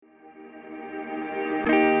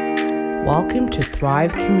Welcome to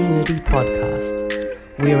Thrive Community Podcast.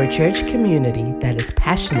 We are a church community that is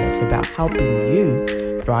passionate about helping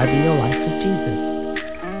you thrive in your life with Jesus.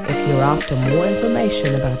 If you're after more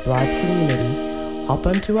information about Thrive Community, hop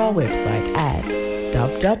onto our website at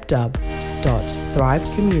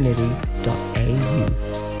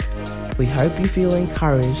www.thrivecommunity.au. We hope you feel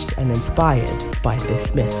encouraged and inspired by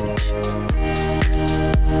this message.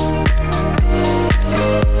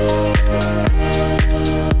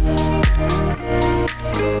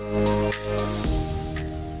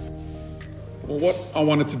 Well, what I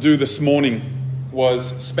wanted to do this morning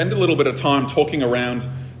was spend a little bit of time talking around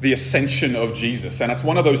the Ascension of Jesus. And it's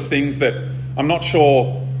one of those things that I'm not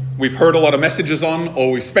sure we've heard a lot of messages on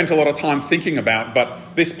or we've spent a lot of time thinking about.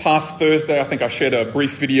 But this past Thursday, I think I shared a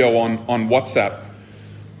brief video on WhatsApp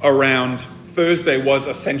around Thursday was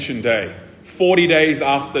Ascension Day. 40 days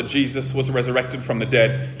after Jesus was resurrected from the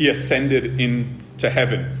dead, he ascended into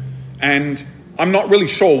heaven. And I'm not really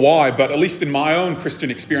sure why, but at least in my own Christian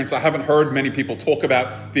experience, I haven't heard many people talk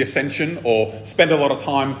about the Ascension or spend a lot of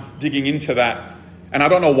time digging into that. And I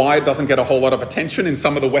don't know why it doesn't get a whole lot of attention in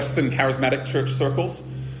some of the Western charismatic church circles,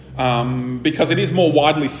 because it is more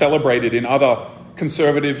widely celebrated in other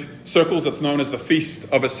conservative circles. It's known as the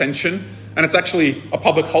Feast of Ascension, and it's actually a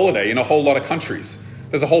public holiday in a whole lot of countries.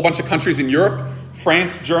 There's a whole bunch of countries in Europe,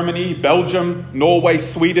 France, Germany, Belgium, Norway,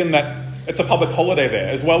 Sweden, that it's a public holiday there,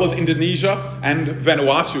 as well as Indonesia and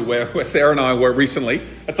Vanuatu, where Sarah and I were recently.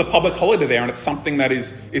 It's a public holiday there, and it's something that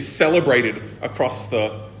is celebrated across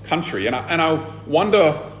the country. And I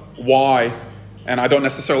wonder why, and I don't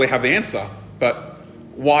necessarily have the answer, but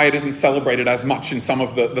why it isn't celebrated as much in some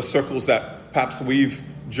of the circles that perhaps we've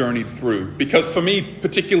journeyed through. Because for me,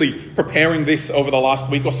 particularly preparing this over the last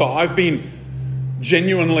week or so, I've been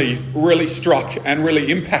genuinely really struck and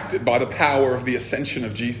really impacted by the power of the ascension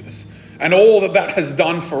of Jesus. And all that has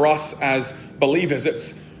done for us as believers,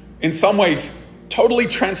 it's in some ways totally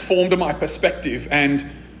transformed my perspective and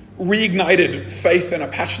reignited faith and a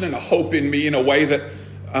passion and a hope in me in a way that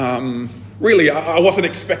really I wasn't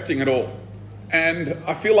expecting at all. And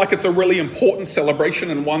I feel like it's a really important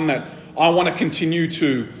celebration and one that I want to continue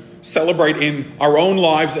to celebrate in our own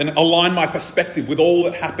lives and align my perspective with all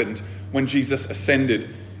that happened when Jesus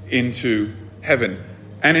ascended into heaven.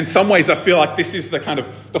 And in some ways, I feel like this is the kind of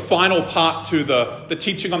the final part to the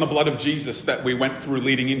teaching on the blood of Jesus that we went through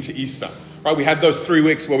leading into Easter. Right? We had those 3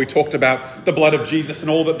 weeks where we talked about the blood of Jesus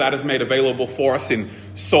and all that has made available for us in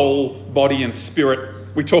soul, body, and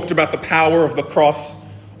spirit. We talked about the power of the cross,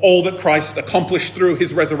 all that Christ accomplished through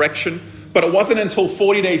his resurrection. But it wasn't until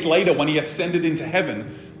 40 days later when he ascended into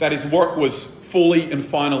heaven that his work was fully and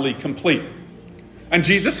finally complete. And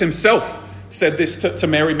Jesus himself said this to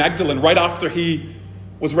Mary Magdalene right after he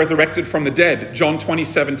was resurrected from the dead. John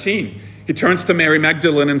 20:17. He turns to Mary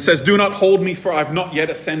Magdalene and says, "Do not hold me, for I've not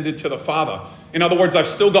yet ascended to the Father." In other words, I've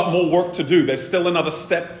still got more work to do. There's still another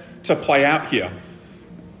step to play out here.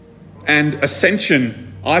 And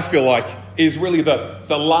ascension, I feel like, is really the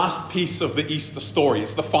last piece of the Easter story.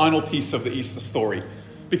 It's the final piece of the Easter story.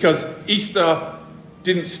 Because Easter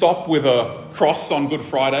didn't stop with a cross on Good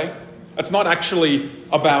Friday. It's not actually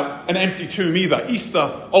about an empty tomb either.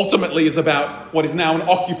 Easter ultimately is about what is now an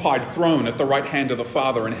occupied throne at the right hand of the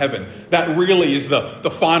Father in heaven. That really is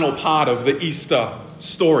the final part of the Easter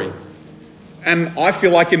story. And I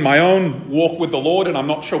feel like in my own walk with the Lord, and I'm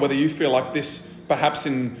not sure whether you feel like this perhaps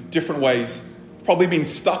in different ways, probably been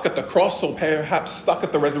stuck at the cross or perhaps stuck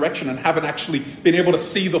at the resurrection and haven't actually been able to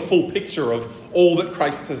see the full picture of all that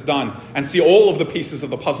Christ has done and see all of the pieces of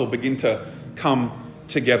the puzzle begin to come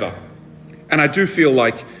together. And I do feel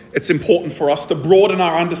like it's important for us to broaden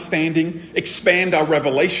our understanding, expand our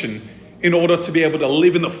revelation in order to be able to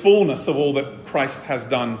live in the fullness of all that Christ has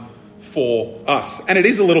done for us. And it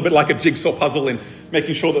is a little bit like a jigsaw puzzle in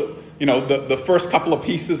making sure that, the first couple of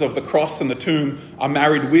pieces of the cross and the tomb are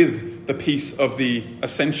married with the piece of the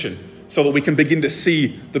ascension so that we can begin to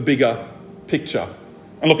see the bigger picture.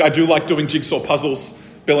 And look, I do like doing jigsaw puzzles.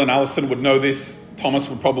 Bill and Alison would know this. Thomas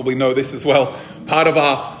would probably know this as well. Part of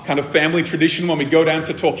our kind of family tradition when we go down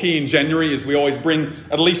to Torquay in January is we always bring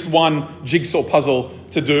at least one jigsaw puzzle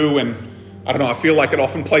to do. And I don't know, I feel like it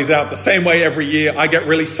often plays out the same way every year. I get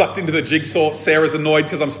really sucked into the jigsaw. Sarah's annoyed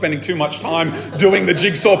because I'm spending too much time doing the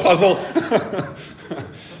jigsaw puzzle.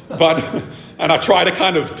 And I try to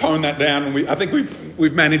kind of tone that down. And I think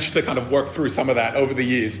we've managed to kind of work through some of that over the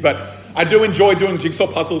years. But I do enjoy doing jigsaw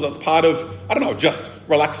puzzles. That's part of, just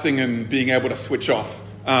relaxing and being able to switch off.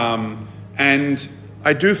 And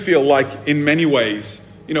I do feel like in many ways,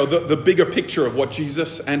 the bigger picture of what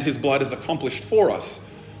Jesus and his blood has accomplished for us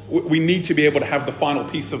we need to be able to have the final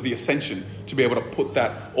piece of the ascension to be able to put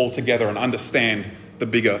that all together and understand the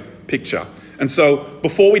bigger picture. And so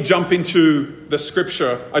before we jump into the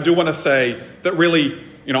scripture, I do want to say that really,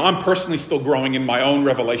 I'm personally still growing in my own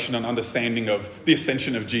revelation and understanding of the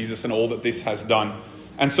ascension of Jesus and all that this has done.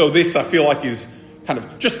 And so this, I feel like, is kind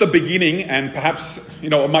of just the beginning, and perhaps,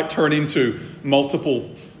 it might turn into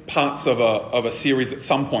multiple parts of a series at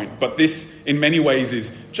some point. But this, in many ways,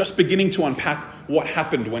 is just beginning to unpack what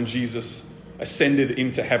happened when Jesus ascended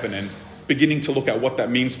into heaven and beginning to look at what that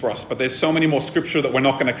means for us. But there's so many more scripture that we're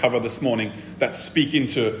not going to cover this morning that speak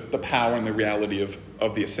into the power and the reality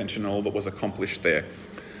of the ascension and all that was accomplished there.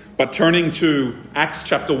 But turning to Acts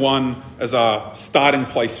chapter 1 as our starting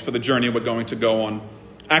place for the journey we're going to go on.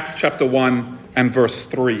 Acts chapter 1 and verse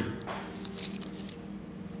 3.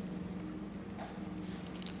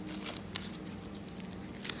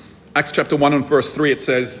 Acts chapter 1 and verse 3, it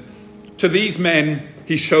says, "To these men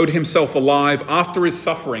he showed himself alive after his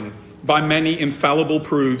suffering by many infallible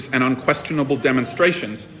proofs and unquestionable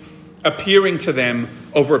demonstrations, appearing to them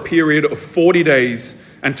over a period of 40 days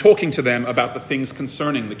and talking to them about the things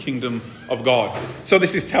concerning the kingdom of God." So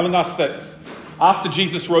this is telling us that after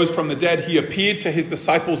Jesus rose from the dead, he appeared to his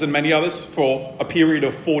disciples and many others for a period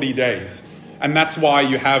of 40 days. And that's why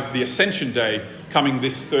you have the Ascension Day coming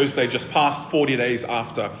this Thursday, just past 40 days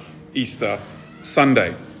after Easter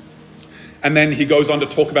Sunday. And then he goes on to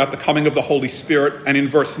talk about the coming of the Holy Spirit. And in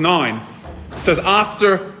verse 9, it says,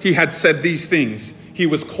 "After he had said these things, he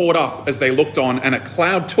was caught up as they looked on, and a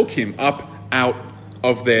cloud took him up out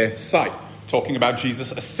of their sight." Talking about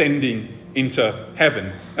Jesus ascending into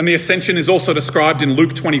heaven. And the ascension is also described in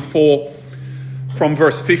Luke 24 from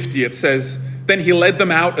verse 50. It says, "Then he led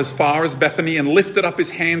them out as far as Bethany and lifted up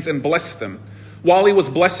his hands and blessed them. While he was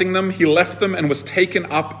blessing them, he left them and was taken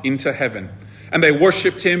up into heaven. And they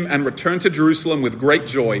worshipped him and returned to Jerusalem with great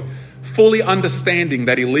joy, fully understanding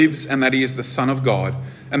that he lives and that he is the Son of God.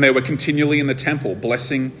 And they were continually in the temple,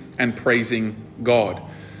 blessing and praising God."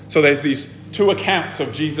 So there's these two accounts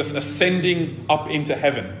of Jesus ascending up into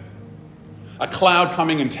heaven. A cloud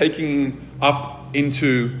coming and taking him up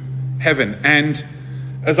into heaven. And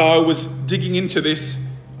as I was digging into this,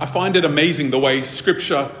 I find it amazing the way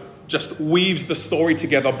Scripture just weaves the story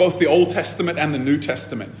together, both the Old Testament and the New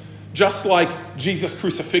Testament. Just like Jesus'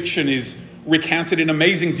 crucifixion is recounted in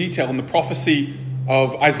amazing detail in the prophecy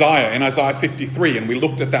of Isaiah, in Isaiah 53, and we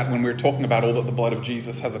looked at that when we were talking about all that the blood of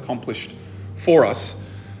Jesus has accomplished for us.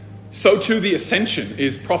 So too the ascension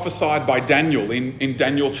is prophesied by Daniel in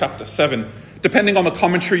Daniel chapter 7. Depending on the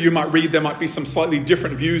commentary you might read, there might be some slightly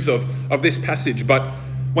different views of this passage, but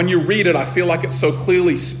when you read it, I feel like it so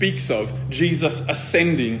clearly speaks of Jesus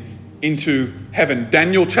ascending into heaven.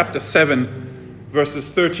 Daniel chapter 7, verses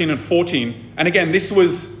 13 and 14. And again, this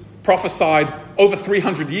was prophesied over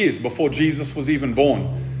 300 years before Jesus was even born.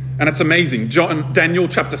 And it's amazing. Daniel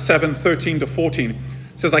chapter 7, 13 to 14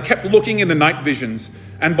 says, "I kept looking in the night visions,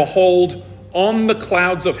 and behold, on the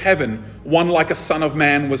clouds of heaven, one like a son of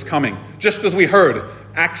man was coming." Just as we heard,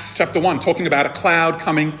 Acts chapter 1, talking about a cloud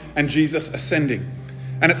coming and Jesus ascending.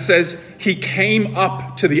 And it says, "He came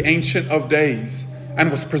up to the Ancient of Days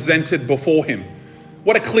and was presented before him."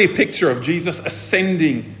 What a clear picture of Jesus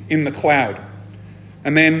ascending in the cloud.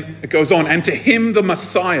 And then it goes on, "And to him the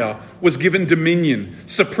Messiah was given dominion,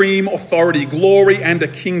 supreme authority, glory, and a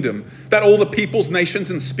kingdom, that all the peoples, nations,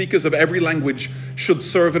 and speakers of every language should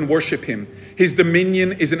serve and worship him. His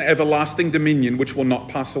dominion is an everlasting dominion which will not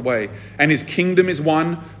pass away, and his kingdom is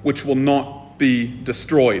one which will not be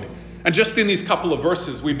destroyed." And just in these couple of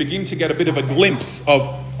verses, we begin to get a bit of a glimpse of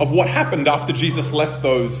what happened after Jesus left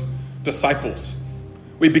those disciples.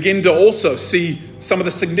 We begin to also see some of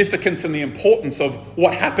the significance and the importance of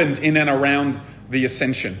what happened in and around the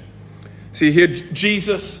ascension. See here,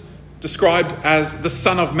 Jesus, described as the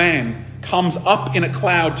Son of Man, comes up in a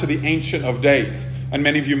cloud to the Ancient of Days. And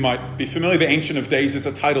many of you might be familiar, the Ancient of Days is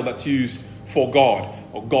a title that's used for God,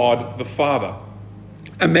 or God the Father.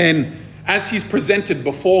 And then, as he's presented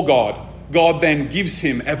before God, God then gives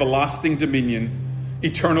him everlasting dominion,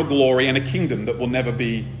 eternal glory, and a kingdom that will never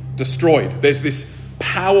be destroyed. There's this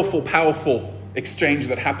powerful exchange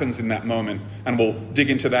that happens in that moment, and we'll dig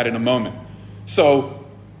into that in a moment. So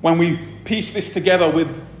when we piece this together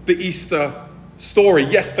with the Easter story,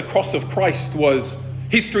 yes, the cross of Christ was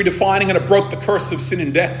history defining, and it broke the curse of sin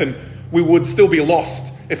and death, and we would still be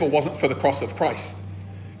lost if it wasn't for the cross of Christ.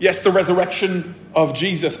 Yes, the resurrection of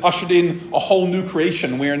Jesus ushered in a whole new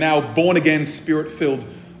creation. We are now born again, spirit-filled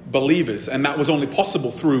believers, and that was only possible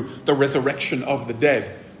through the resurrection of the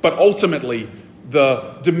dead. But ultimately,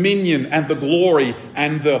 the dominion and the glory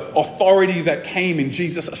and the authority that came in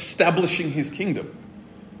Jesus establishing his kingdom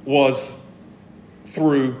was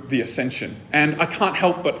through the ascension. And I can't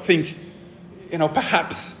help but think,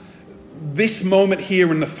 perhaps this moment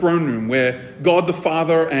here in the throne room where God the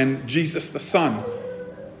Father and Jesus the Son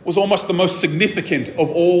was almost the most significant of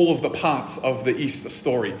all of the parts of the Easter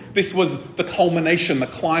story. This was the culmination, the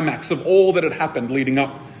climax of all that had happened leading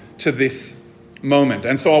up to this moment.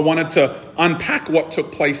 And so I wanted to unpack what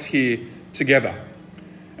took place here together.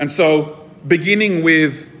 And so beginning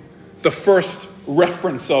with the first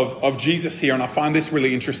reference of Jesus here, and I find this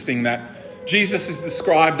really interesting, that Jesus is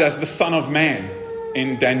described as the Son of Man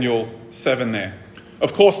in Daniel 7 there.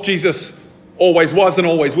 Of course, Jesus always was and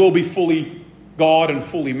always will be fully God and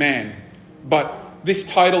fully man. But this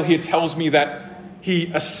title here tells me that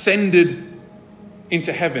he ascended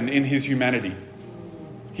into heaven in his humanity.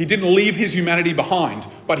 He didn't leave his humanity behind,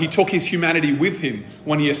 but he took his humanity with him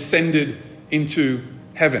when he ascended into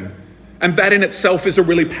heaven. And that in itself is a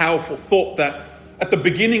really powerful thought, that at the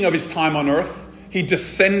beginning of his time on earth, he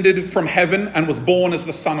descended from heaven and was born as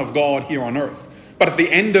the Son of God here on earth. But at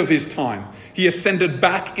the end of his time, he ascended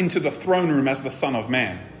back into the throne room as the Son of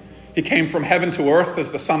Man. He came from heaven to earth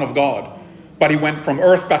as the Son of God, but he went from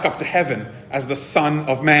earth back up to heaven as the Son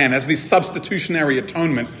of Man, as the substitutionary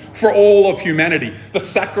atonement for all of humanity, the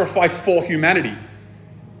sacrifice for humanity.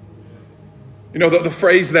 The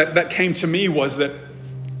phrase that came to me was that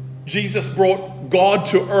Jesus brought God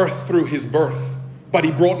to earth through his birth, but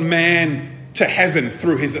he brought man to heaven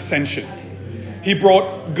through his ascension. He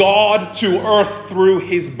brought God to earth through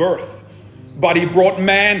his birth, but he brought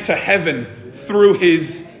man to heaven through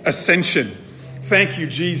his ascension. Thank you,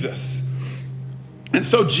 Jesus. And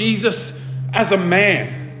so Jesus, as a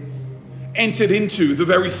man, entered into the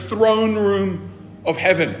very throne room of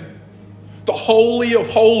heaven, the Holy of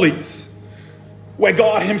Holies, where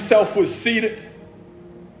God himself was seated,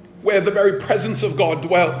 where the very presence of God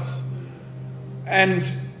dwells.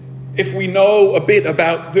 And if we know a bit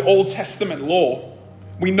about the Old Testament law,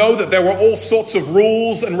 we know that there were all sorts of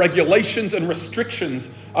rules and regulations and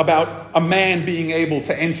restrictions about a man being able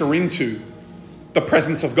to enter into the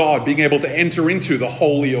presence of God, being able to enter into the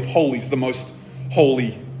Holy of Holies, the most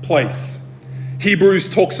holy place. Hebrews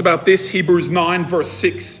talks about this, Hebrews 9 verse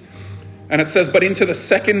 6. And it says, but into the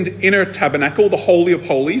second inner tabernacle, the Holy of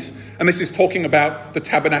Holies, and this is talking about the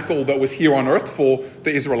tabernacle that was here on earth for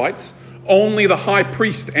the Israelites, only the high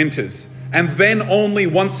priest enters, and then only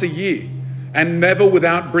once a year, and never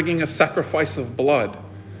without bringing a sacrifice of blood,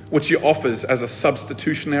 which he offers as a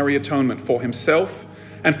substitutionary atonement for himself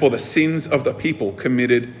and for the sins of the people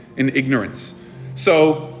committed in ignorance.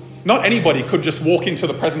 So not anybody could just walk into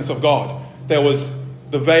the presence of God. There was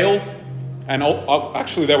the veil, and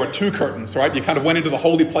actually there were two curtains, right? You kind of went into the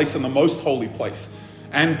holy place and the most holy place.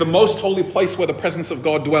 And the most holy place where the presence of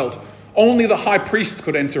God dwelt, only the high priest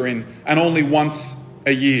could enter in, and only once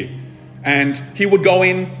a year. And he would go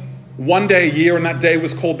in one day a year, and that day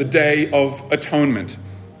was called the Day of Atonement.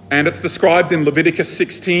 And it's described in Leviticus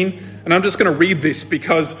 16. And I'm just going to read this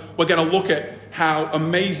because we're going to look at how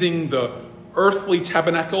amazing the earthly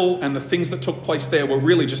tabernacle and the things that took place there were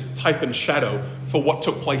really just type and shadow for what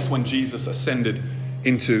took place when Jesus ascended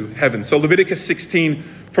into heaven. So Leviticus 16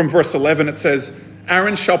 from verse 11, it says,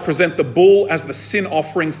 Aaron shall present the bull as the sin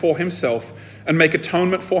offering for himself and make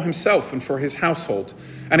atonement for himself and for his household.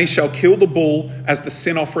 And he shall kill the bull as the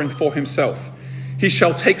sin offering for himself. He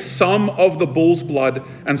shall take some of the bull's blood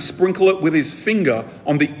and sprinkle it with his finger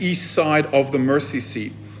on the east side of the mercy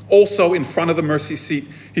seat. Also in front of the mercy seat,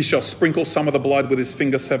 he shall sprinkle some of the blood with his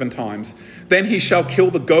finger 7 times. Then he shall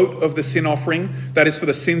kill the goat of the sin offering, that is for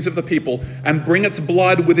the sins of the people, and bring its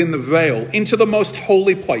blood within the veil into the most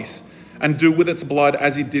holy place, and do with its blood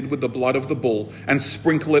as he did with the blood of the bull, and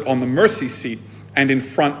sprinkle it on the mercy seat and in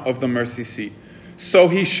front of the mercy seat. So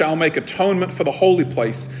he shall make atonement for the holy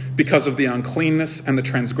place because of the uncleanness and the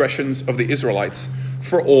transgressions of the Israelites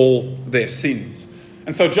for all their sins.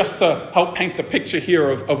 And so just to help paint the picture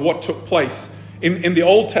here of what took place, in the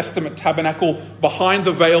Old Testament tabernacle, behind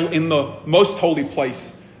the veil in the most holy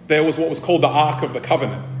place, there was what was called the Ark of the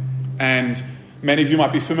Covenant. And many of you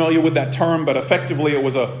might be familiar with that term, but effectively it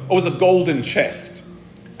was a golden chest.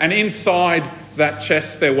 And inside that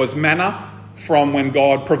chest there was manna from when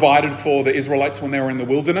God provided for the Israelites when they were in the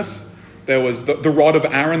wilderness. There was the rod of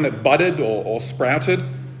Aaron that budded or sprouted.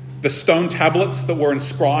 The stone tablets that were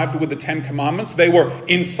inscribed with the 10 Commandments, they were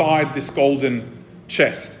inside this golden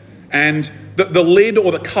chest. And the lid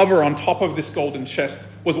or the cover on top of this golden chest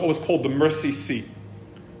was what was called the mercy seat.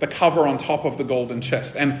 The cover on top of the golden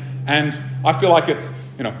chest. And I feel like it's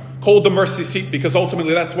called the mercy seat because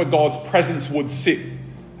ultimately that's where God's presence would sit.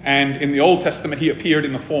 And in the Old Testament, he appeared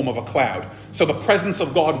in the form of a cloud. So the presence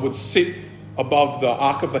of God would sit above the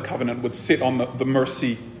Ark of the Covenant would sit on the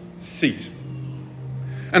mercy seat.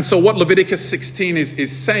 And so what Leviticus 16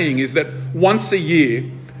 is saying is that once a year,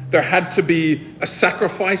 there had to be a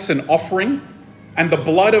sacrifice, an offering, and the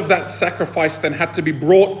blood of that sacrifice then had to be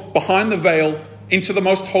brought behind the veil into the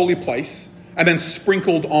most holy place and then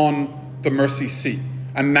sprinkled on the mercy seat.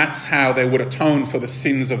 And that's how they would atone for the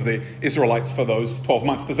sins of the Israelites for those 12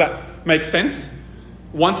 months. Does that make sense?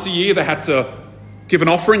 Once a year, they had to give an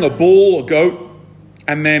offering, a bull, a goat,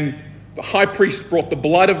 and then the high priest brought the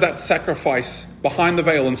blood of that sacrifice behind the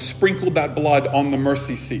veil and sprinkled that blood on the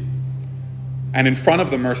mercy seat and in front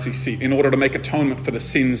of the mercy seat in order to make atonement for the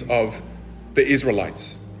sins of the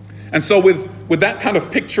Israelites. And so with that kind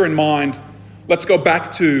of picture in mind, let's go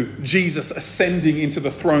back to Jesus ascending into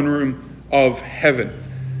the throne room of heaven.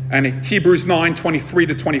 And in Hebrews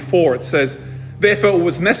 9:23-24, it says, "Therefore it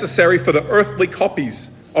was necessary for the earthly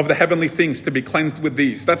copies of the heavenly things to be cleansed with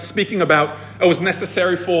these." That's speaking about it was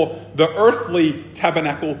necessary for the earthly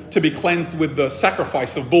tabernacle to be cleansed with the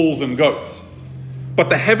sacrifice of bulls and goats. But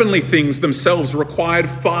the heavenly things themselves required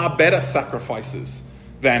far better sacrifices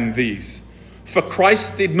than these. For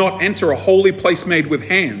Christ did not enter a holy place made with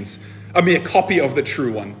hands, a mere copy of the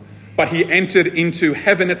true one, but he entered into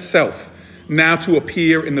heaven itself, now to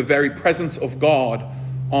appear in the very presence of God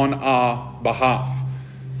on our behalf.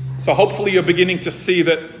 So hopefully you're beginning to see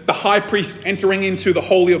that the high priest entering into the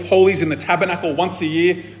Holy of Holies in the tabernacle once a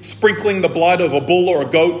year, sprinkling the blood of a bull or a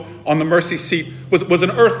goat on the mercy seat, was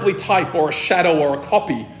an earthly type or a shadow or a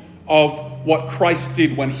copy of what Christ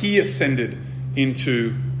did when he ascended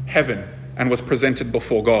into heaven and was presented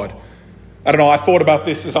before God. I don't know, I thought about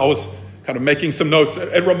this as I was kind of making some notes.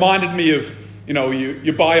 It reminded me of,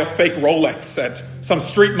 you buy a fake Rolex at some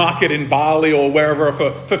street market in Bali or wherever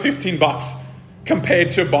for $15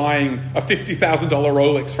 compared to buying a $50,000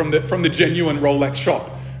 Rolex from the genuine Rolex shop,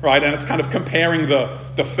 right? And it's kind of comparing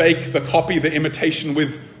the fake, the copy, the imitation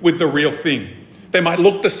with the real thing. They might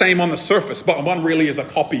look the same on the surface, but one really is a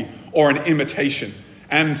copy or an imitation.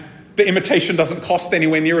 And the imitation doesn't cost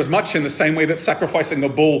anywhere near as much, in the same way that sacrificing a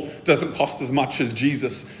bull doesn't cost as much as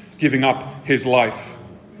Jesus giving up his life.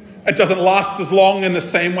 It doesn't last as long, in the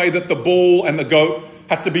same way that the bull and the goat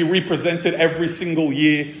had to be represented every single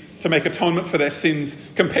year to make atonement for their sins,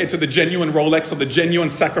 compared to the genuine Rolex or the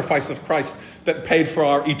genuine sacrifice of Christ that paid for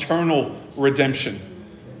our eternal redemption.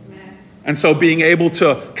 And so being able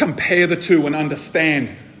to compare the two and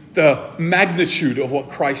understand the magnitude of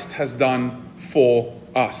what Christ has done for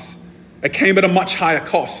us. It came at a much higher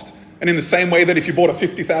cost. And in the same way that if you bought a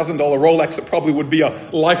 $50,000 Rolex, it probably would be a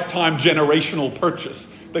lifetime generational purchase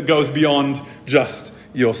that goes beyond just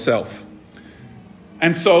yourself.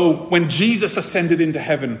 And so when Jesus ascended into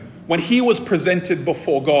heaven, when he was presented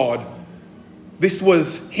before God, this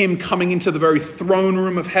was him coming into the very throne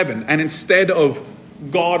room of heaven. And instead of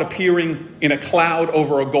God appearing in a cloud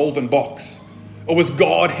over a golden box, it was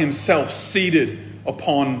God himself seated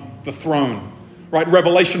upon the throne. Right?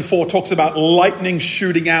 Revelation 4 talks about lightning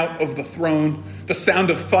shooting out of the throne, the sound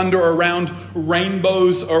of thunder around,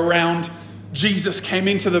 rainbows around. Jesus came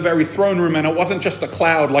into the very throne room, and it wasn't just a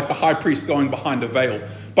cloud like the high priest going behind a veil,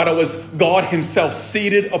 but it was God himself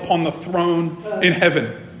seated upon the throne in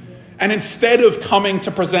heaven. And instead of coming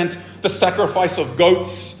to present the sacrifice of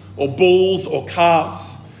goats or bulls or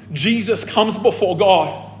calves, Jesus comes before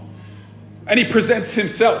God and he presents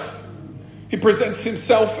himself. He presents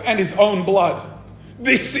himself and his own blood.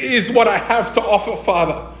 This is what I have to offer,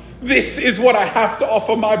 Father. This is what I have to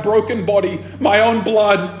offer, my broken body, my own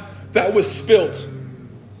blood that was spilt.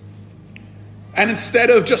 And instead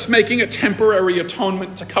of just making a temporary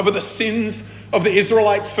atonement to cover the sins of the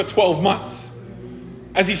Israelites for 12 months,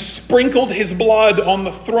 as he sprinkled his blood on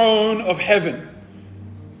the throne of heaven,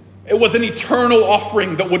 it was an eternal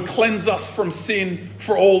offering that would cleanse us from sin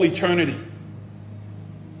for all eternity.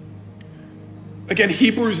 Again,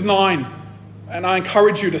 Hebrews 9, and I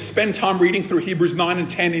encourage you to spend time reading through Hebrews 9 and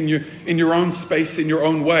 10 in your own space, in your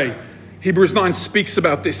own way. Hebrews 9 speaks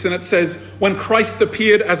about this, and it says, when Christ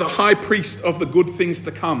appeared as a high priest of the good things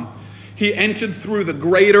to come, he entered through the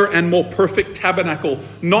greater and more perfect tabernacle,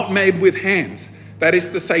 not made with hands, that is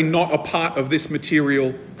to say, not a part of this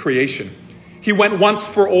material creation. He went once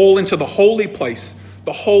for all into the holy place,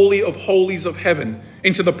 the holy of holies of heaven,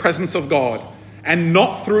 into the presence of God, and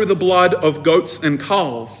not through the blood of goats and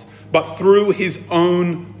calves, but through his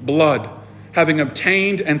own blood, having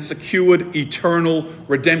obtained and secured eternal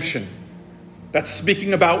redemption. That's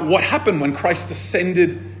speaking about what happened when Christ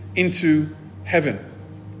ascended into heaven.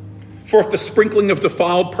 For if the sprinkling of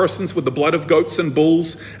defiled persons with the blood of goats and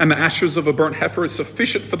bulls and the ashes of a burnt heifer is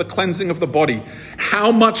sufficient for the cleansing of the body,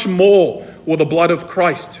 how much more will the blood of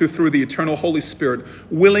Christ, who through the eternal Holy Spirit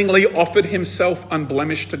willingly offered himself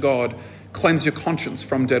unblemished to God, cleanse your conscience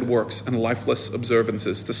from dead works and lifeless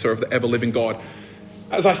observances to serve the ever-living God?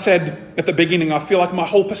 As I said at the beginning, I feel like my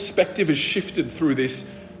whole perspective is shifted through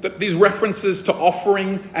this, that these references to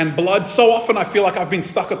offering and blood, so often I feel like I've been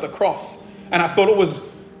stuck at the cross, and I thought it was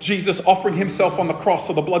Jesus offering himself on the cross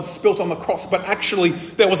or the blood spilt on the cross, but actually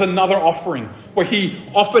there was another offering where he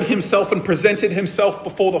offered himself and presented himself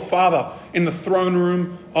before the Father in the throne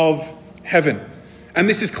room of heaven. And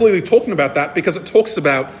this is clearly talking about that because it talks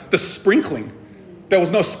about the sprinkling. There was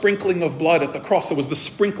no sprinkling of blood at the cross. It was the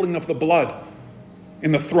sprinkling of the blood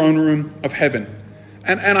in the throne room of heaven.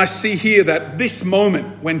 And I see here that this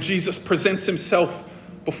moment when Jesus presents himself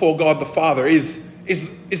before God the Father is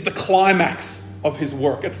the climax of his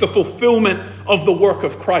work. It's the fulfillment of the work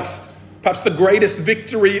of Christ. Perhaps the greatest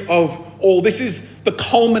victory of all. This is the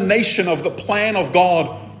culmination of the plan of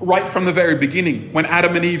God right from the very beginning when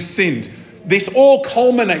Adam and Eve sinned. This all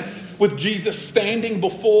culminates with Jesus standing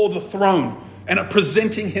before the throne and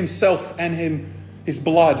presenting himself and his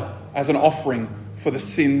blood as an offering for the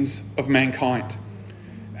sins of mankind.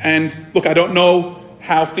 And look, I don't know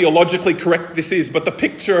how theologically correct this is, but the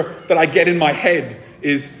picture that I get in my head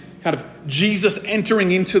is kind of Jesus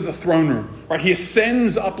entering into the throne room, right? He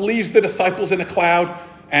ascends up, leaves the disciples in a cloud,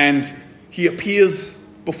 and he appears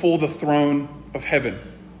before the throne of heaven.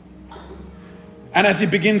 And as he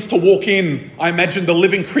begins to walk in, I imagine the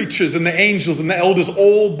living creatures and the angels and the elders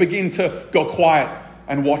all begin to go quiet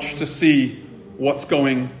and watch to see what's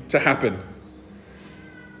going to happen.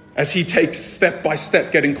 As he takes step by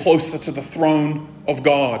step, getting closer to the throne of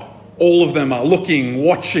God, all of them are looking,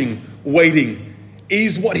 watching, waiting.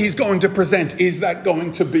 Is what he's going to present, is that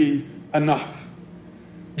going to be enough?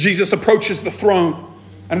 Jesus approaches the throne,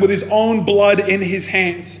 and with his own blood in his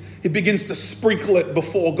hands, he begins to sprinkle it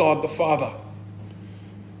before God the Father.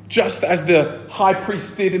 Just as the high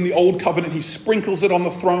priest did in the old covenant, he sprinkles it on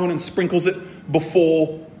the throne and sprinkles it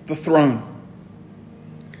before the throne.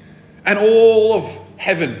 And all of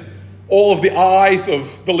heaven, all of the eyes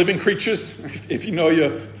of the living creatures, if you know your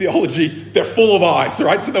theology, they're full of eyes,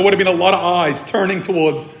 right? So there would have been a lot of eyes turning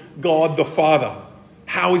towards God the Father.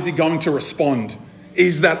 How is he going to respond?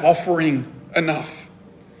 Is that offering enough?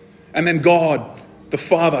 And then God the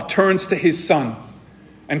Father turns to his Son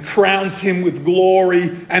and crowns him with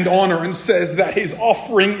glory and honor and says that his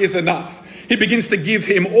offering is enough. He begins to give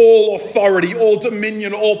him all authority, all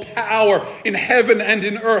dominion, all power in heaven and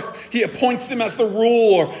in earth. He appoints him as the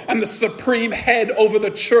ruler and the supreme head over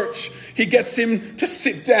the church. He gets him to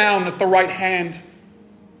sit down at the right hand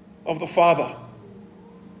of the Father.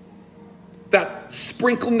 That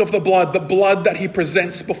sprinkling of the blood that he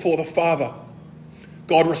presents before the Father.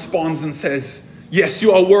 God responds and says, yes,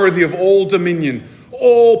 you are worthy of all dominion,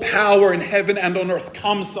 all power in heaven and on earth.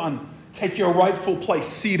 Come, Son, take your rightful place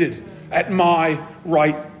seated at my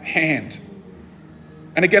right hand.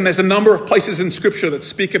 And again, there's a number of places in Scripture that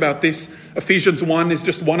speak about this. Ephesians 1 is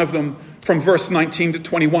just one of them, from verse 19 to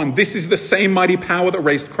 21. This is the same mighty power that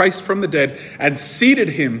raised Christ from the dead and seated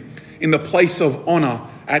him in the place of honor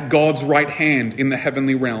at God's right hand in the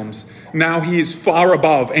heavenly realms. Now he is far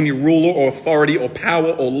above any ruler or authority or power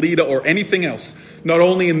or leader or anything else, not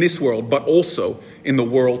only in this world, but also in the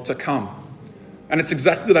world to come. And it's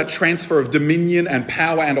exactly that transfer of dominion and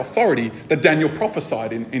power and authority that Daniel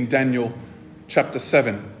prophesied in Daniel chapter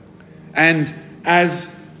 7. And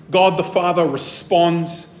as God the Father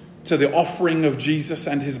responds to the offering of Jesus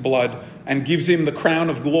and his blood and gives him the crown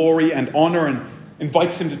of glory and honor and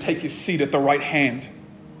invites him to take his seat at the right hand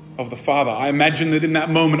of the Father, I imagine that in that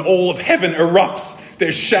moment all of heaven erupts.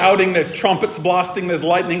 There's shouting, there's trumpets blasting, there's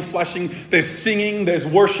lightning flashing, there's singing, there's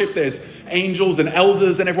worship, there's angels and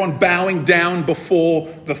elders and everyone bowing down before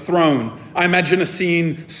the throne. I imagine a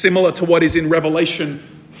scene similar to what is in Revelation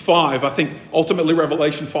 5. I think ultimately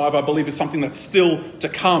Revelation 5, I believe, is something that's still to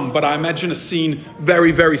come. But I imagine a scene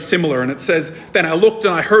very, very similar. And it says, then I looked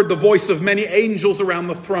and I heard the voice of many angels around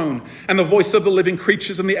the throne and the voice of the living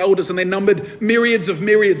creatures and the elders. And they numbered myriads of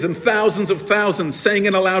myriads and thousands of thousands, saying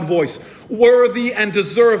in a loud voice, worthy and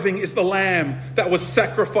deserving is the Lamb that was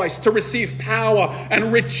sacrificed to receive power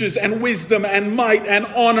and riches and wisdom and might and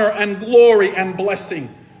honor and glory and blessing.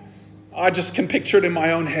 I just can picture it in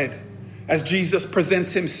my own head. As Jesus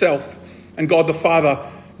presents himself and God the Father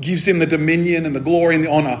gives him the dominion and the glory and the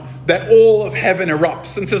honor, that all of heaven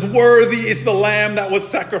erupts and says, worthy is the Lamb that was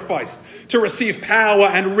sacrificed to receive power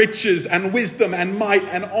and riches and wisdom and might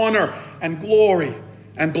and honor and glory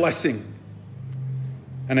and blessing.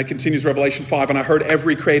 And it continues, Revelation 5, and I heard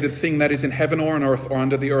every created thing that is in heaven or on earth or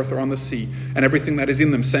under the earth or on the sea, and everything that is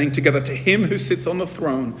in them, saying together, to him who sits on the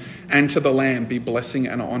throne and to the Lamb be blessing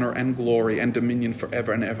and honor and glory and dominion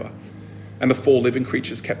forever and ever. And the four living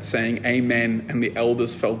creatures kept saying, Amen, and the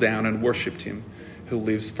elders fell down and worshipped him who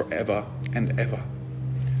lives forever and ever.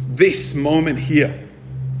 This moment here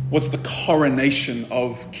was the coronation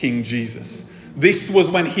of King Jesus. This was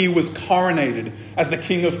when he was coronated as the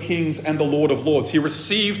King of Kings and the Lord of Lords. He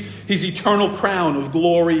received his eternal crown of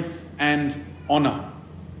glory and honor.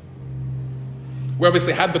 We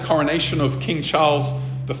obviously had the coronation of King Charles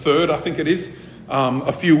III, I think it is,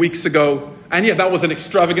 a few weeks ago. And yeah, that was an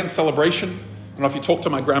extravagant celebration. I don't know if you talk to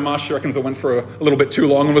my grandma, she reckons I went for a little bit too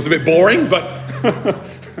long and was a bit boring, but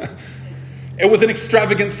it was an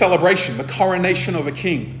extravagant celebration, the coronation of a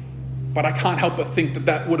king. But I can't help but think that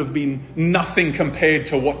that would have been nothing compared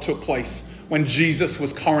to what took place when Jesus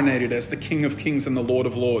was coronated as the King of Kings and the Lord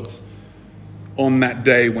of Lords on that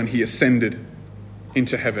day when he ascended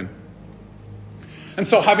into heaven. And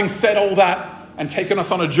so having said all that and taken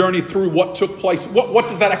us on a journey through what took place, what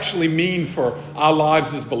does that actually mean for our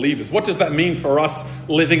lives as believers? What does that mean for us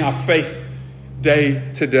living our faith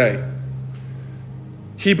day to day?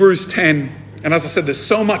 Hebrews 10, and as I said, there's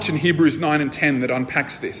so much in Hebrews 9 and 10 that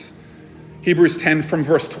unpacks this. Hebrews 10 from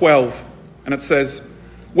verse 12, and it says,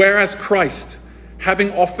 whereas Christ, having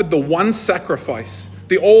offered the one sacrifice,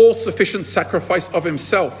 the all-sufficient sacrifice of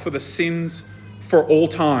himself for the sins for all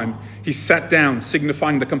time, he sat down,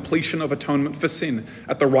 signifying the completion of atonement for sin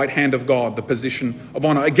at the right hand of God, the position of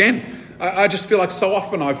honor. Again, I just feel like so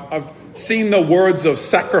often I've seen the words of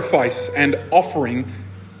sacrifice and offering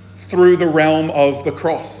through the realm of the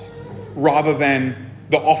cross, rather than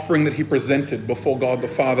the offering that he presented before God the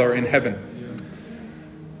Father in heaven.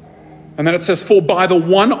 And then it says, for by the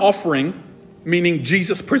one offering, meaning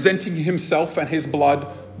Jesus presenting himself and his blood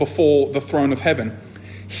before the throne of heaven,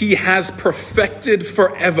 he has perfected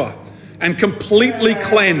forever and completely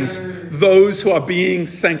cleansed those who are being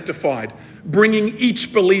sanctified, bringing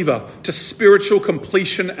each believer to spiritual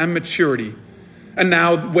completion and maturity. And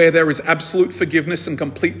now, where there is absolute forgiveness and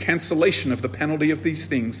complete cancellation of the penalty of these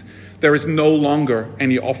things, there is no longer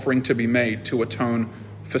any offering to be made to atone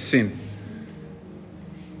for sin.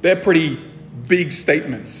 They're pretty big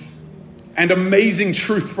statements and amazing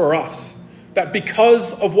truth for us, that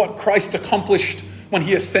because of what Christ accomplished when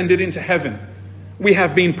he ascended into heaven, we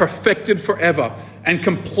have been perfected forever and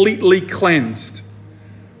completely cleansed.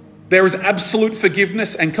 There is absolute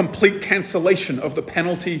forgiveness and complete cancellation of the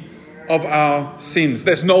penalty of our sins.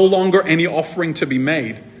 There's no longer any offering to be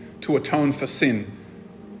made to atone for sin.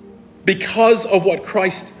 Because of what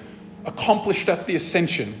Christ accomplished at the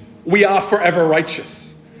ascension, we are forever righteous.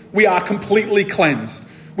 We are completely cleansed.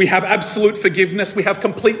 We have absolute forgiveness. We have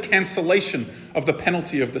complete cancellation of the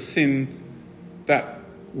penalty of the sin that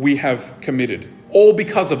we have committed. All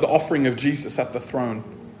because of the offering of Jesus at the throne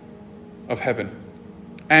of heaven.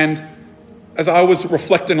 And as I was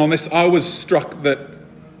reflecting on this, I was struck that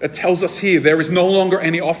it tells us here there is no longer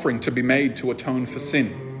any offering to be made to atone for sin.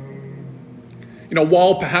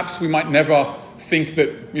 While perhaps we might never think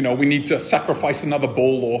that, we need to sacrifice another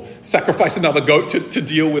bull or sacrifice another goat to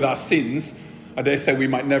deal with our sins, I dare say we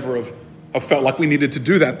might never have felt like we needed to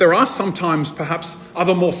do that. There are sometimes perhaps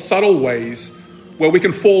other more subtle ways where we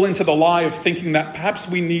can fall into the lie of thinking that perhaps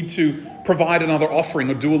we need to provide another offering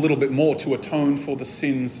or do a little bit more to atone for the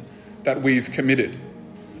sins that we've committed.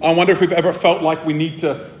 I wonder if we've ever felt like we need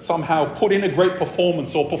to somehow put in a great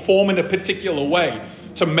performance or perform in a particular way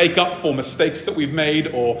to make up for mistakes that we've made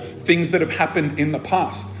or things that have happened in the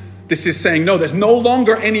past. This is saying, no, there's no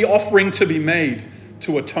longer any offering to be made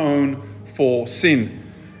to atone for sin.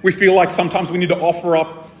 We feel like sometimes we need to offer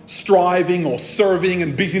up striving or serving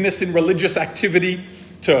and busyness in religious activity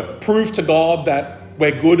to prove to God that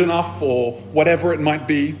we're good enough or whatever it might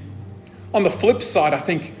be. On the flip side, I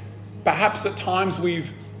think perhaps at times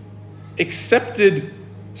we've accepted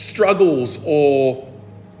struggles or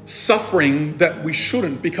suffering that we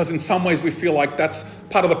shouldn't, because in some ways we feel like that's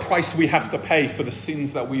part of the price we have to pay for the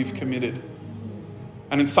sins that we've committed.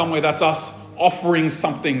 And in some way that's us offering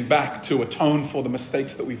something back to atone for the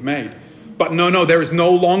mistakes that we've made. But no, there is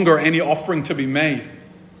no longer any offering to be made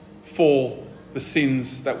for the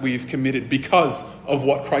sins that we've committed because of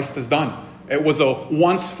what Christ has done. It was a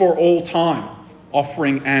once for all time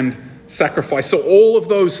offering and sacrifice. So all of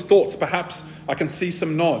those thoughts, perhaps I can see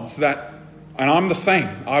some nods that, and I'm the same,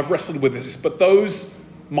 I've wrestled with this, but those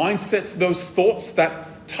mindsets, those thoughts,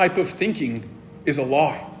 that type of thinking is a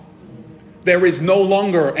lie. There is no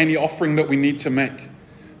longer any offering that we need to make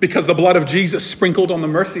because the blood of Jesus sprinkled on the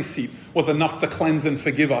mercy seat was enough to cleanse and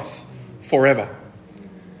forgive us forever.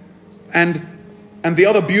 And the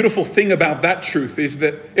other beautiful thing about that truth is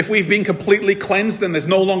that if we've been completely cleansed, then there's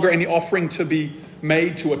no longer any offering to be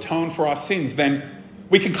made to atone for our sins. Then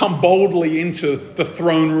we can come boldly into the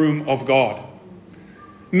throne room of God.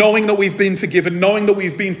 Knowing that we've been forgiven, knowing that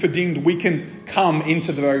we've been redeemed, we can come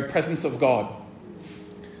into the very presence of God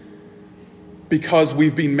because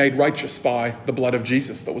we've been made righteous by the blood of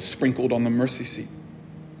Jesus that was sprinkled on the mercy seat.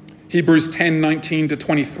 Hebrews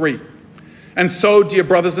 10:19-23. And so, dear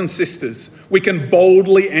brothers and sisters, we can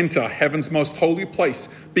boldly enter heaven's most holy place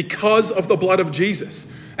because of the blood of Jesus.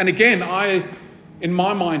 And again, I, in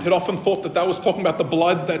my mind, had often thought that was talking about the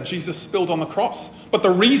blood that Jesus spilled on the cross. But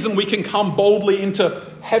the reason we can come boldly into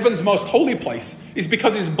heaven's most holy place is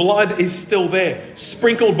because his blood is still there,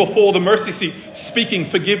 sprinkled before the mercy seat, speaking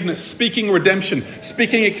forgiveness, speaking redemption,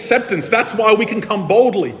 speaking acceptance. That's why we can come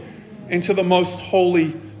boldly into the most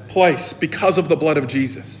holy place, because of the blood of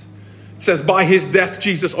Jesus. It says, by his death,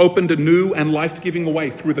 Jesus opened a new and life-giving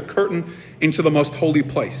way through the curtain into the most holy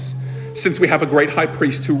place. Since we have a great high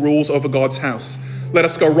priest who rules over God's house, let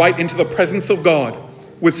us go right into the presence of God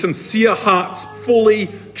with sincere hearts, fully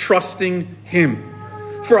trusting him.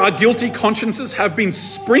 For our guilty consciences have been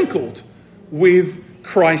sprinkled with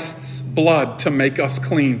Christ's blood to make us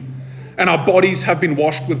clean, and our bodies have been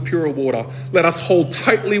washed with pure water. Let us hold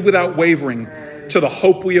tightly without wavering to the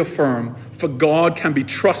hope we affirm, for God can be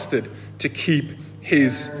trusted to keep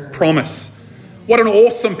his promise. What an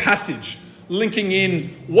awesome passage, linking in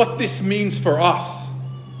what this means for us.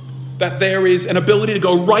 That there is an ability to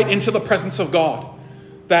go right into the presence of God.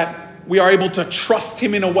 That we are able to trust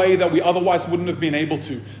him in a way that we otherwise wouldn't have been able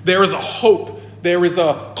to. There is a hope. There is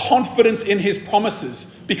a confidence in his promises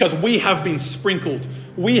because we have been sprinkled.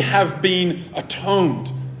 We have been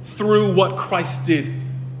atoned through what Christ did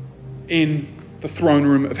in the throne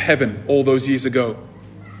room of heaven all those years ago.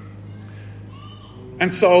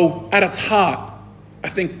 And so at its heart, I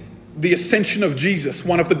think the ascension of Jesus,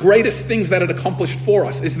 one of the greatest things that it accomplished for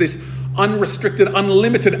us is this unrestricted,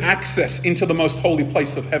 unlimited access into the most holy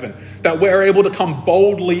place of heaven, that we're able to come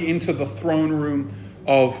boldly into the throne room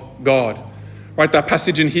of God. Right? That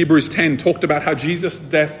passage in Hebrews 10 talked about how Jesus'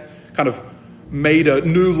 death kind of made a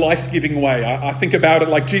new life-giving way. I think about it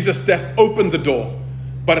like Jesus' death opened the door,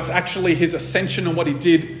 but it's actually his ascension and what he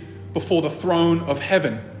did before the throne of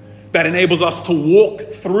heaven that enables us to walk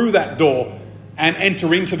through that door and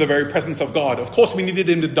enter into the very presence of God. Of course, we needed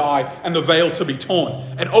him to die and the veil to be torn.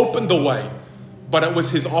 It opened the way, but it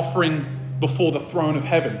was his offering before the throne of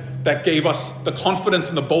heaven that gave us the confidence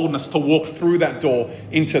and the boldness to walk through that door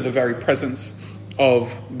into the very presence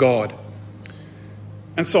of God.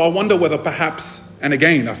 And so I wonder whether perhaps, and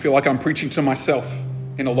again, I feel like I'm preaching to myself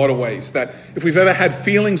in a lot of ways, that if we've ever had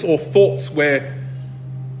feelings or thoughts where,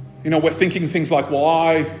 we're thinking things like, well,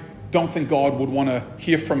 I don't think God would want to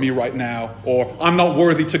hear from me right now, or I'm not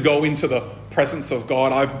worthy to go into the presence of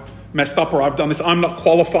God. I've messed up, or I've done this. I'm not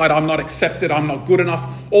qualified. I'm not accepted. I'm not good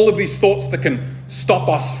enough. All of these thoughts that can stop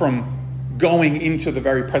us from going into the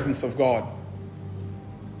very presence of God.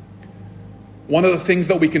 One of the things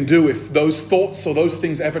that we can do if those thoughts or those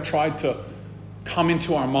things ever tried to come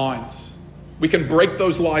into our minds, we can break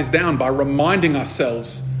those lies down by reminding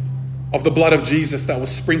ourselves of the blood of Jesus that was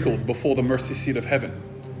sprinkled before the mercy seat of heaven.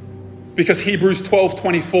 Because Hebrews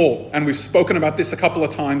 12:24, and we've spoken about this a couple of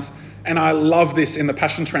times, and I love this in the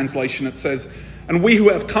Passion Translation. It says, and we who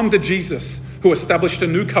have come to Jesus, who established a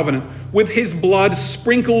new covenant, with his blood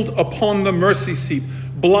sprinkled upon the mercy seat,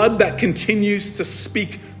 blood that continues to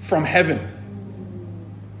speak from heaven.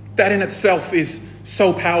 That in itself is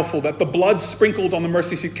so powerful, that the blood sprinkled on the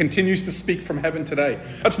mercy seat continues to speak from heaven today.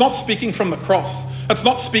 It's not speaking from the cross. It's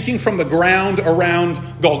not speaking from the ground around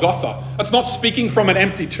Golgotha. It's not speaking from an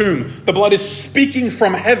empty tomb. The blood is speaking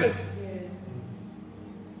from heaven.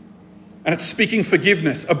 And it's speaking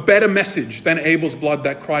forgiveness, a better message than Abel's blood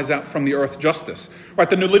that cries out from the earth justice. Right?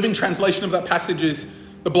 The New Living Translation of that passage is,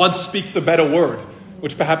 the blood speaks a better word,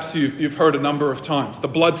 which perhaps you've heard a number of times. The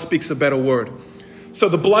blood speaks a better word. So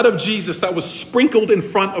the blood of Jesus that was sprinkled in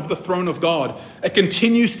front of the throne of God, it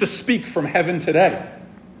continues to speak from heaven today.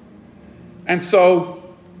 And so,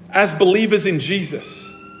 as believers in Jesus,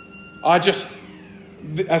 as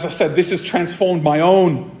I said, this has transformed my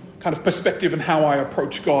own kind of perspective in how I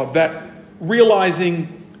approach God. That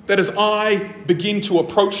realizing that as I begin to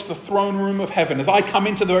approach the throne room of heaven, as I come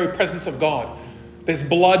into the very presence of God, there's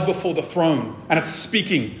blood before the throne, and it's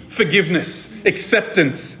speaking forgiveness,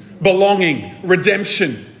 acceptance, belonging,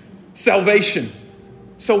 redemption, salvation.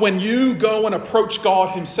 So when you go and approach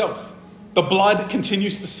God himself, the blood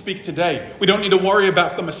continues to speak today. We don't need to worry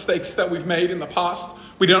about the mistakes that we've made in the past.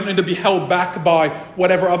 We don't need to be held back by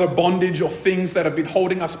whatever other bondage or things that have been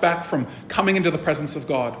holding us back from coming into the presence of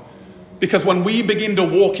God. Because when we begin to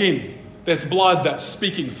walk in, there's blood that's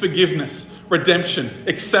speaking forgiveness, redemption,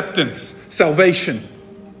 acceptance, salvation.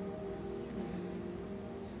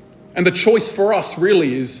 And the choice for us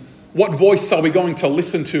really is, what voice are we going to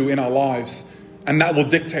listen to in our lives? And that will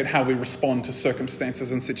dictate how we respond to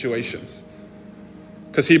circumstances and situations.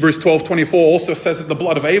 Because Hebrews 12:24 also says that the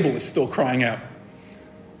blood of Abel is still crying out.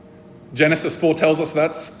 Genesis 4 tells us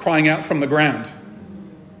that's crying out from the ground.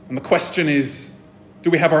 And the question is, do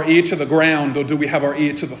we have our ear to the ground, or do we have our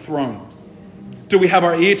ear to the throne? Do we have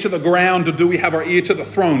our ear to the ground, or do we have our ear to the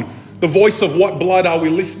throne? The voice of what blood are we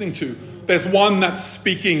listening to? There's one that's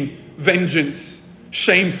speaking vengeance,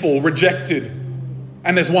 shameful, rejected.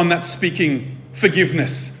 And there's one that's speaking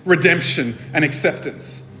forgiveness, redemption, and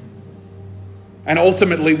acceptance. And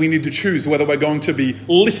ultimately, we need to choose whether we're going to be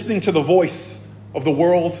listening to the voice of the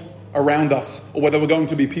world around us, or whether we're going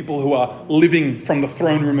to be people who are living from the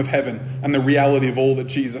throne room of heaven and the reality of all that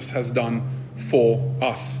Jesus has done for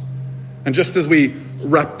us. And just as we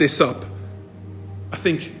wrap this up, I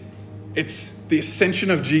think it's the ascension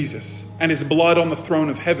of Jesus and his blood on the throne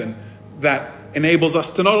of heaven that enables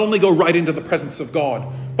us to not only go right into the presence of God,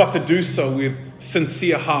 but to do so with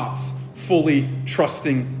sincere hearts, fully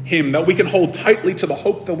trusting him, that we can hold tightly to the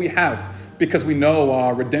hope that we have because we know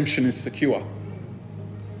our redemption is secure.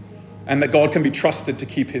 And that God can be trusted to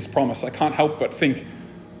keep his promise. I can't help but think,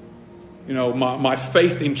 my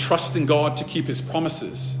faith in trusting God to keep his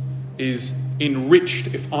promises is enriched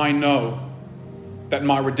if I know that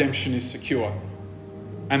my redemption is secure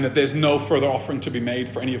and that there's no further offering to be made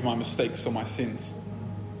for any of my mistakes or my sins.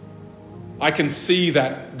 I can see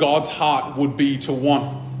that God's heart would be to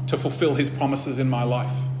want to fulfill his promises in my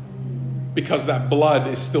life because that blood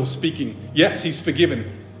is still speaking. Yes, he's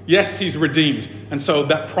forgiven. Yes, he's redeemed. And so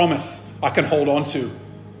that promise I can hold on to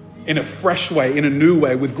in a fresh way, in a new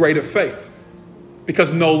way, with greater faith.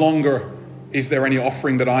 Because no longer is there any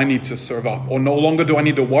offering that I need to serve up, or no longer do I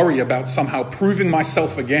need to worry about somehow proving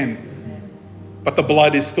myself again. But the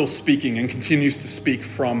blood is still speaking and continues to speak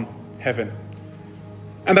from heaven.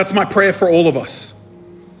 And that's my prayer for all of us,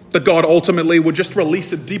 that God ultimately would just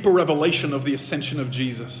release a deeper revelation of the ascension of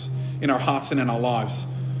Jesus in our hearts and in our lives.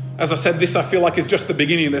 As I said, this I feel like is just the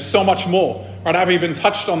beginning. There's so much more. Right? I've even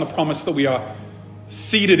touched on the promise that we are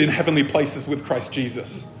seated in heavenly places with Christ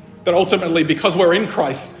Jesus. That ultimately, because we're in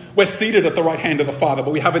Christ, we're seated at the right hand of the Father.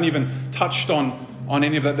 But we haven't even touched on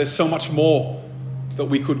any of that. There's so much more that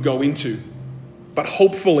we could go into. But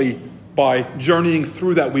hopefully, by journeying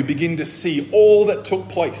through that, we begin to see all that took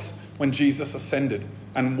place when Jesus ascended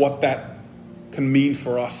and what that can mean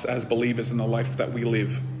for us as believers in the life that we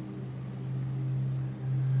live.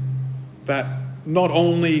 That not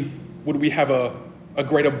only would we have a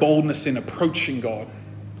greater boldness in approaching God,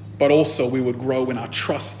 but also we would grow in our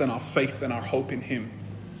trust and our faith and our hope in him,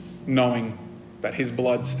 knowing that his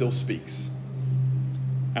blood still speaks,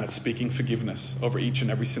 and it's speaking forgiveness over each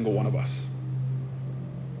and every single one of us.